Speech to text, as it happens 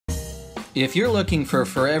If you're looking for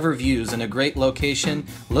forever views in a great location,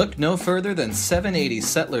 look no further than 780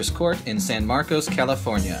 Settlers Court in San Marcos,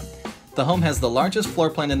 California. The home has the largest floor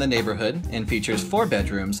plan in the neighborhood and features 4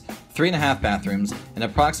 bedrooms, 3.5 bathrooms, and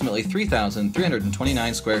approximately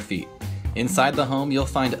 3,329 square feet. Inside the home, you'll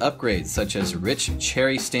find upgrades such as rich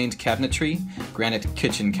cherry-stained cabinetry, granite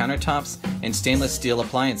kitchen countertops, and stainless steel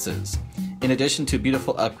appliances. In addition to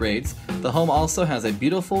beautiful upgrades, the home also has a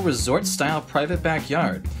beautiful resort-style private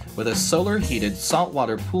backyard with a solar-heated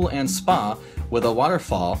saltwater pool and spa with a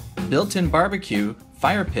waterfall, built-in barbecue,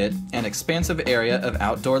 fire pit, and expansive area of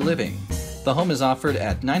outdoor living. The home is offered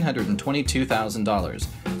at $922,000.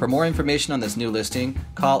 For more information on this new listing,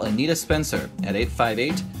 call Anita Spencer at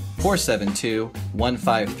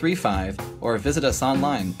 858-472-1535 or visit us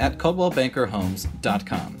online at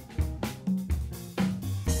coldwellbankerhomes.com.